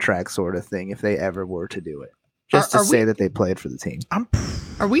contract sort of thing if they ever were to do it, just Are to say we- that they played for the team. I'm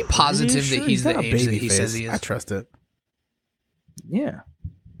Are we positive pretty that he's got the a age that baby he face. says he I is? trust it. Yeah.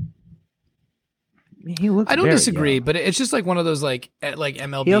 I mean, he looks I don't very disagree, young. but it's just like one of those like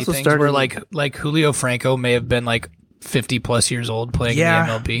MLB He also things started where in- like Julio Franco may have been like 50 plus years old playing Yeah.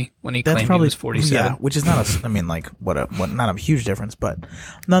 in the MLB when he That's claimed probably he was 47. Yeah, which is not a. I mean, like what not a huge difference, but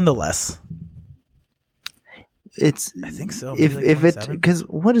nonetheless, It's I think so. if Maybe like if it 27? because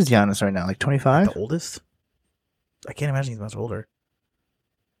what is Giannis right now? Like 25? the oldest. I can't imagine he's much older.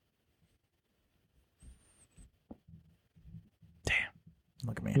 Damn,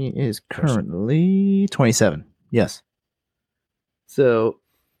 look at me. He is currently 27. Yes. So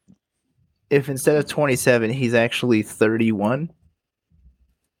if instead of 27 he's actually 31,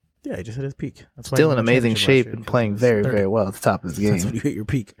 Yeah, he just hit his peak. That's why Still he in won the amazing championship shape last year, and 'cause playing he was very, 30. very well at the top of his That's when game. you hit your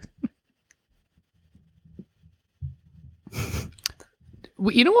peak.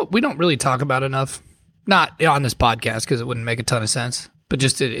 You know what? We don't really talk about enough. Not on this podcast because it wouldn't make a ton of sense, but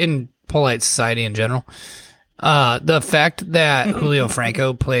just in polite society in general. The fact that Julio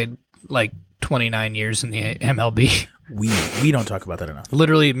Franco played like 29 years in the MLB. We don't talk about that enough.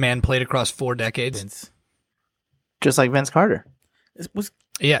 Literally, man played across 4 decades. Vince. Just like Vince Carter.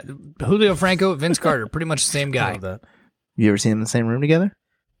 Yeah, Julio Franco, Vince Carter, pretty much the same I guy. love that. You ever seen them in the same room together?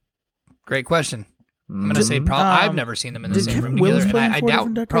 Great question. I'm gonna say I've never seen them in the Did same Kevin room Willis together, play and in I 4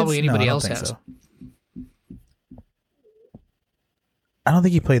 different doubt decades? probably anybody No, I don't else think has. so. I don't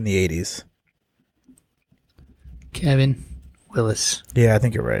think he played in the 80s. Kevin Willis. Yeah, I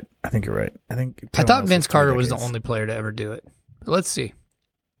think you're right. I think I thought Vince Carter was the only player to ever do it. But let's see.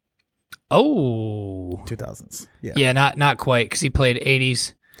 Oh, 2000s. Yeah. yeah, not quite because he played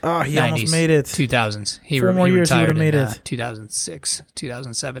 80s, Oh, he 90s, almost made it. 2000s. He 4 more he years, he retired would've made in it. 2006,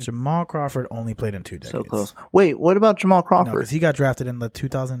 2007. Jamal Crawford only played in 2 decades. So close. Wait, what about Jamal No, Crawford? because he got drafted in the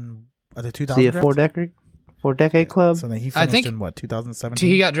 2000. The 2000. Is he a draft? four decade club? So then he I finished think- in what 2017.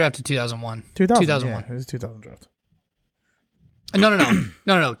 He got drafted 2001. 2000. 2001. Yeah, it was 2000 draft.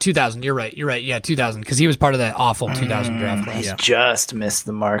 No, 2000. You're right. Yeah, 2000 because he was part of that awful 2000 draft class. Yeah. Just missed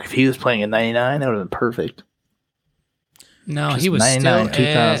the mark. If he was playing in 99, that would have been perfect. No, Just he was 99, still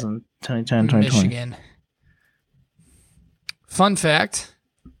 2000, 2010, at 2020. Michigan. Fun fact: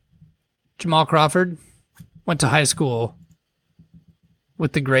 Jamal Crawford went to high school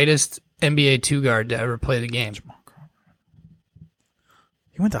with the greatest NBA 2 guard to ever play the game.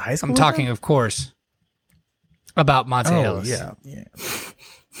 He went to high school. I'm with talking, him? of course, about Monte Oh Ellis. yeah.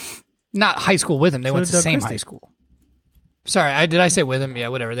 Not high school with him. They So went did to the Doug same Christie. high school. Sorry, did I say with him? Yeah,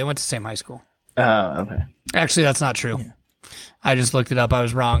 whatever. They went to the same high school. Oh, okay. Actually, that's not true. Yeah. I just looked it up. I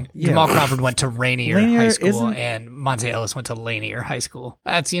was wrong. Yeah. Jamal Crawford went to Rainier High Rainier School, isn't- and Monte Ellis went to Lanier High School.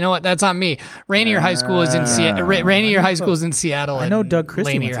 That's you know what? That's on me. Rainier High School is in Seattle. Rainier High School is in Seattle. I know and Doug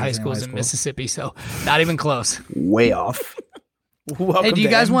Christie went Lanier to the High same School is high in school. Mississippi, so not even close. Way off. Hey, do you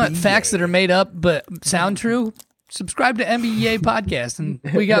guys want facts that are made up but sound true? Subscribe to NBA Podcast, and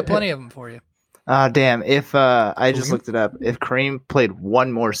we got plenty of them for you. Damn. If I just looked it up, if Kareem played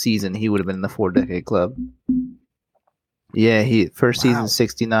one more season, he would have been in the 4 decade club. Yeah, he first season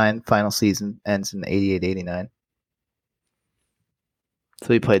 69, final season ends in 88-89.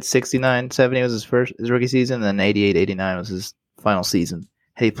 So he played 69-70 was his rookie season, and then 88-89 was his final season.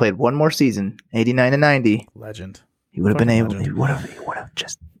 Had he played one more season, 89-90, Legend. he would have been Fucking able. legend. He would have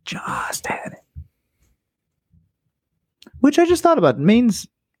just had it. Which I just thought about means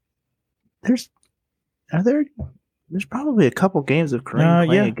there's probably a couple games of Kareem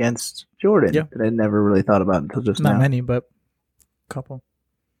playing yeah. against Jordan Yeah. that I never really thought about until just Not now. many, but a couple.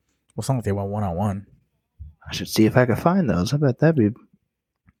 Well, some like they went 1-on-1. I should see if I could find those. I bet that'd be.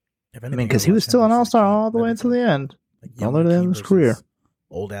 If I mean, because he was still an all-star all the way until the end. All the way to the end of his career.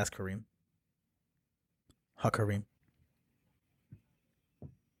 Old ass Kareem. Huck Kareem.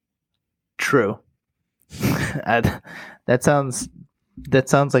 True. That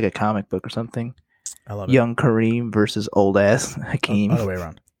sounds like a comic book or something. I love it. Young Kareem versus old ass Hakeem. Other way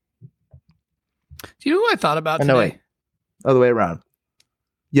around. Do you know what I thought about Oh, today? no, wait. Other way around.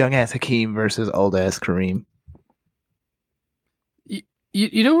 Young ass Hakeem versus old ass Kareem.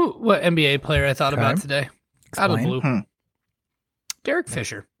 You know what NBA player I thought about Okay. today? Out of the Explain. blue. Derek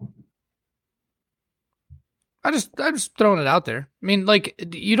Fisher. I'm just throwing it out there. I mean, like,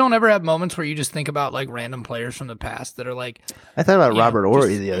 you don't ever have moments where you just think about like random players from the past that are like I thought about you know, Robert Ory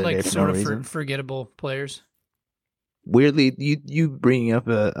just, the other like, day for sort no of reason. forgettable players. Weirdly, you bringing up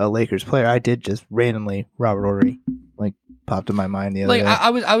a Lakers player, I did just randomly Robert Ory like popped in my mind the other Like day.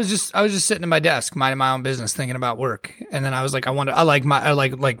 I was just sitting at my desk minding my own business thinking about work, and then I was like I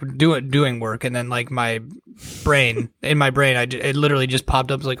like doing work, and then like my brain it literally just popped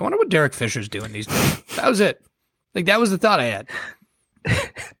up like I wonder what Derek Fisher's doing these days. That was it. Like that was the thought I had.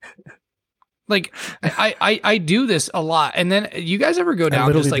 Like I do this a lot, and then you guys ever go down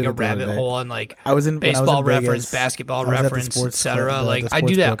literally just like did a it the other rabbit day. hole and like I was in when I was in baseball Vegas, reference, basketball I was at the reference, sports etc. club, Like the I do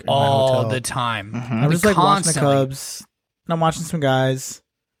sports that book in my all hotel. the time. Mhm. I'm just like watching the Constantly. Cubs, and I'm watching some guys,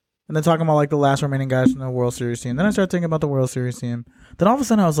 and then talking about like the last remaining guys from the World Series team. Then I started thinking about the World Series team. Then all of a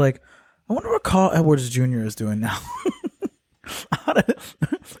sudden I was like, I wonder what Carl Edwards Jr. is doing now.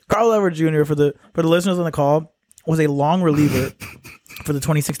 Carl Edwards Jr. for the listeners on the call was a long reliever for the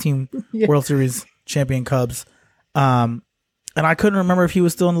 2016 World Series champion Cubs. And I couldn't remember if he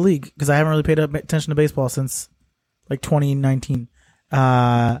was still in the league because I haven't really paid attention to baseball since like 2019.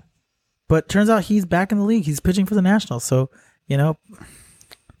 But turns out he's back in the league. He's pitching for the Nationals. So, you know,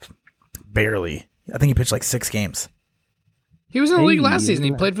 barely. I think he pitched like 6 games. He was in the league Hey, last season. He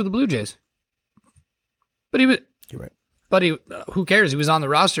look at played for the Blue Jays. But he was. You're right. But who cares? He was on the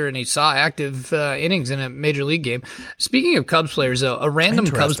roster and he saw active innings in a major league game. Speaking of Cubs players, though, a random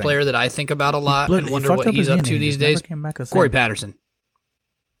Cubs Interesting. player that I think about a lot He and wonder fucked what up he's his up knee, to he these never days, came back the same. Corey Patterson.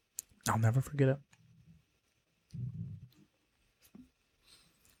 I'll never forget it.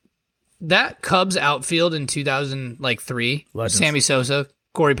 That Cubs outfield in 2003, Legends. Sammy Sosa,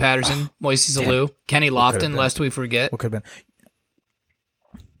 Corey Patterson, Moises Alou, Kenny could've Lofton, been? lest we forget. What could have been?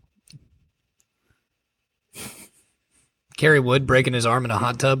 Kerry Wood breaking his arm in a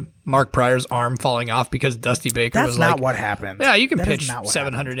hot tub. Mark Pryor's arm falling off because Dusty Baker That's was not like, what happened. yeah, you can That is pitch not what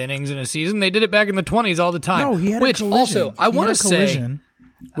 700 innings in a season. They did it back in the 20s all the time. No, he had Which a collision. also, I He want had to a say, collision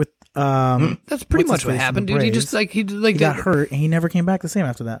with that's pretty what's much his what face happened, from the dude. He Braves. just like he got hurt and he never came back the same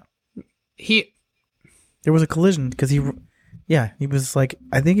after that. There was a collision because he was like,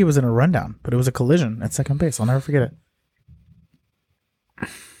 I think he was in a rundown, but it was a collision at second base. I'll never forget it.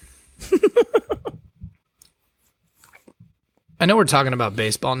 I know we're talking about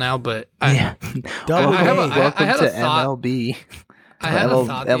baseball now, but I have a- welcome I had to a thought. MLB. I had a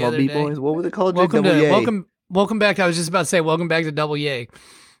thought the other MLB day. boys. What were they called? Welcome Double to A. welcome back. I was just about to say welcome back to Double Yay.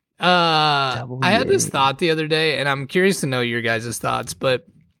 I had this thought the other day, and I'm curious to know your guys' thoughts. But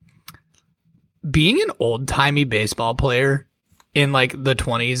being an old timey baseball player in like the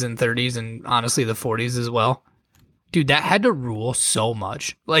 20s and 30s, and honestly the 40s as well, dude, that had to rule so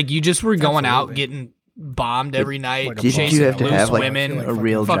much. Like you just were going out Absolutely. getting bombed every night, Like a Did chasing you have to loose have like women, like a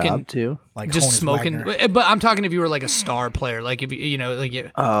real fucking- job too? Like just Honus smoking. Wagner. But I'm talking if you were like a star player, like if you know, like you.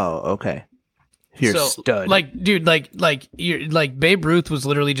 Oh, okay. If you're a stud. Like, dude, like you're like Babe Ruth was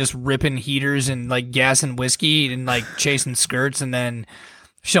literally just ripping heaters and like gassing whiskey and like chasing skirts and then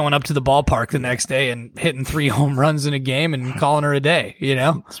showing up to the ballpark the next day and hitting 3 home runs in a game and calling her a day, you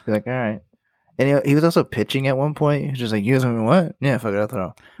know? Just be like, all right. And he was also pitching at one point. He was just like, you guys want me what? Yeah, fuck it, I'll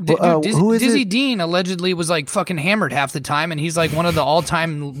throw. Well, who is Dizzy it? Dean allegedly was like fucking hammered half the time, and he's like one of the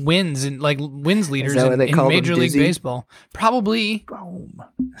all-time wins and like wins leaders that why they in call him Major League Dizzy? Baseball. Probably. Boom.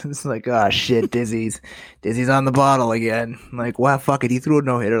 It's like, oh shit, Dizzy's on the bottle again. I'm like, wow, fuck it. He threw a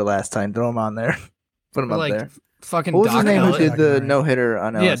no hitter last time. Throw him on there. Put him up Like there. fucking What was Doc his name Ellis. who did the no hitter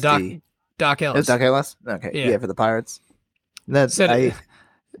on LSD? Yeah, Doc It Ellis. was Doc Ellis? Okay. Yeah. Yeah, for the Pirates. That's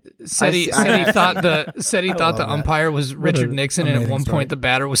Said he thought the love that. umpire was What Richard an Nixon, and at amazing one story. point the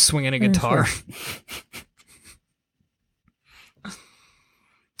batter was swinging a Amazing guitar.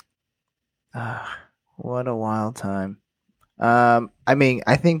 what a wild time. I mean,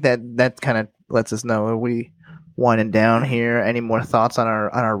 I think that kind of lets us know, are we winding down here? Any more thoughts on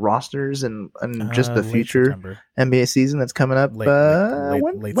our rosters and just the Late future September. NBA season that's coming up? Late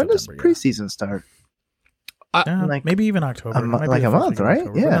When does September, yeah. preseason start? Like maybe even October. a mo- It might be like the a first month, week of right?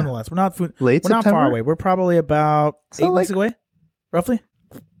 October. But Yeah. nonetheless, we're not Late not September? far away. We're probably about So, 8 weeks like- away, roughly.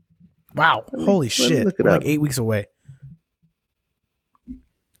 Wow! Holy let me shit! look it We're up. like 8 weeks away.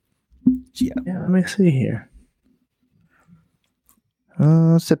 Yeah. Yeah, let me see here.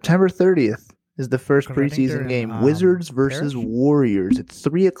 September 30th is the first 'Cause I think they're preseason in, game. Wizards versus Paris? Warriors. It's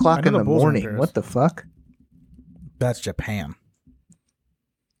 3:00 I know in the the Bulls are in morning. Paris. What the fuck? That's Japan.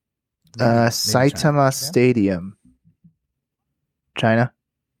 Maybe Saitama China. Stadium. China?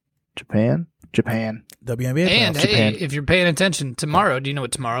 Japan? WNBA. And playoffs. hey, Japan. if you're paying attention, tomorrow, do you know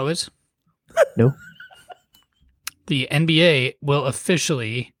what tomorrow is? No. The NBA will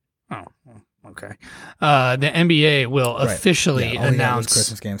officially. Oh, okay. The NBA will Right. officially Yeah, all we got was announce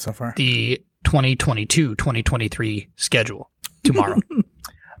Christmas game so far. the 2022-2023 schedule tomorrow.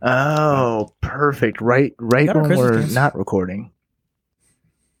 Oh, perfect. Right Got our when Christmas we're games. not recording.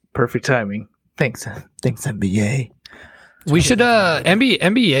 Perfect timing. Thanks NBA. We should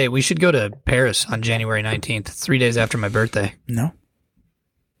NBA. We should go to Paris on January 19th, 3 days after my birthday. No.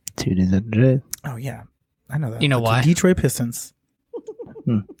 2 days after. Oh yeah, I know that. You know The why? Detroit Pistons.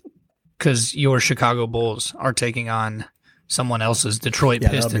 Because your Chicago Bulls are taking on someone else's Detroit Yeah,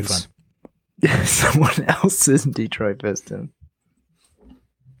 that'll be Pistons. fun. Someone else's Detroit Piston.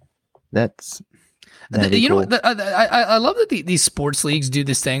 That'd be You know cool. what? I love that these sports leagues do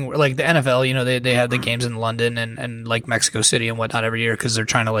this thing where, like the NFL, you know, they have the games in London and like Mexico City and whatnot every year because they're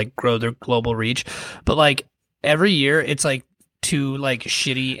trying to like grow their global reach. But like every year, it's like two like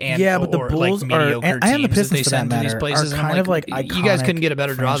shitty and Yeah, but the or Bulls like are, mediocre and the teams that Pistons they for that send to these matter, places. are And I'm kind of like you guys iconic couldn't get a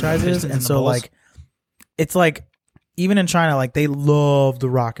better draw than the franchises, Pistons and the so Bulls. like it's like even in China, like they love the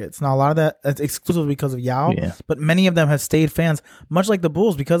Rockets. Now a lot of that's exclusively because of Yao, Yeah. but many of them have stayed fans, much like the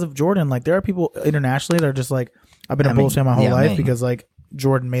Bulls because of Jordan. Like there are people internationally that are just like, I've been a Bulls fan my whole life because like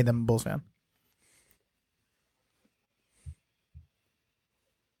Jordan made them a Bulls fan.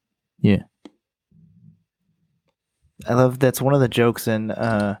 Yeah. I love that's one of the jokes in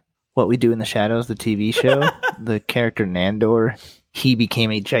What We Do in the Shadows, the TV show. The character Nandor, he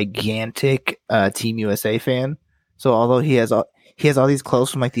became a gigantic Team USA fan. So although he has all these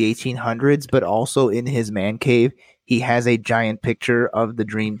clothes from like the 1800s, but also in his man cave, he has a giant picture of the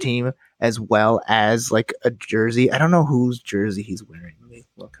Dream Team as well as like a jersey. I don't know whose jersey he's wearing. Let me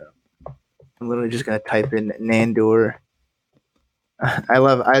look up. I'm literally just gonna type in Nandor.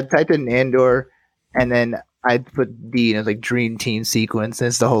 I typed in Nandor, and then I put D and it's like Dream Team sequence. And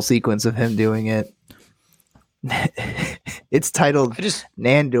it's the whole sequence of him doing it. It's titled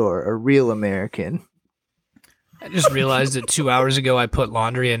Nandor, a Real American. I just realized that 2 hours ago I put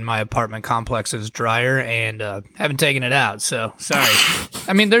laundry in my apartment complex's dryer and haven't taken it out. So sorry.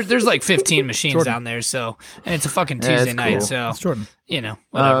 I mean, there's like 15 machines down there. So and it's a fucking Tuesday night. Cool. So That's Jordan. you know,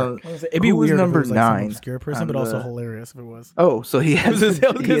 whatever. It'd be Who was weird number if it was, like, some 9 obscure person, but also hilarious if it was. Oh, so he has He's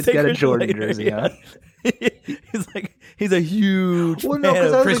got a Jordan jersey on. He's a huge Well, no, fan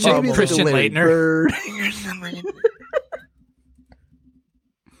of because Christian Laettner.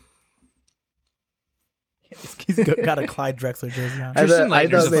 He's got a Clyde Drexler jersey on. Christian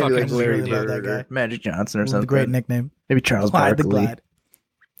Laettner's thought a maybe fucking Larry really love that Bird or guy. Magic Johnson or With something. a great nickname. Maybe Charles Clyde the Barkley. Glide.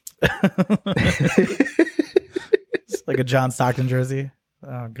 It's like a John Stockton jersey.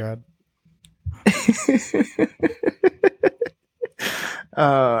 Oh god.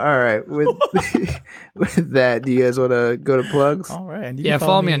 All right. With that, do you guys want to go to plugs? All right. And you Yeah, can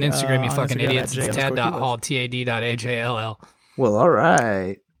follow me on Instagram, you on fucking Instagram idiots. at It's J_Kilos. tad.hall, tad.hall. Well, all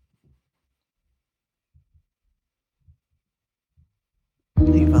right.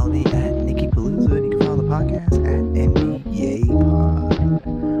 You can follow me at Nikki Palooza, and you can follow the podcast at NBA Pod.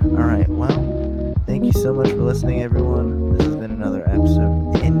 All right. Well, thank you so much for listening, everyone. This has been another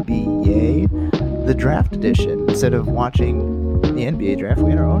episode of NBA, the draft edition. Instead of watching the NBA draft,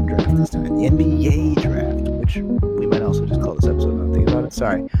 we had our own draft this time. The NBA draft, which we might also just call this episode. I'm thinking about it.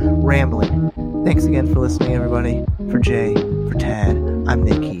 Sorry. Rambling. Thanks again for listening, everybody. For Jay, for Tad, I'm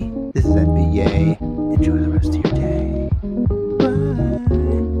Nikki. This is NBA. Enjoy the rest of your day.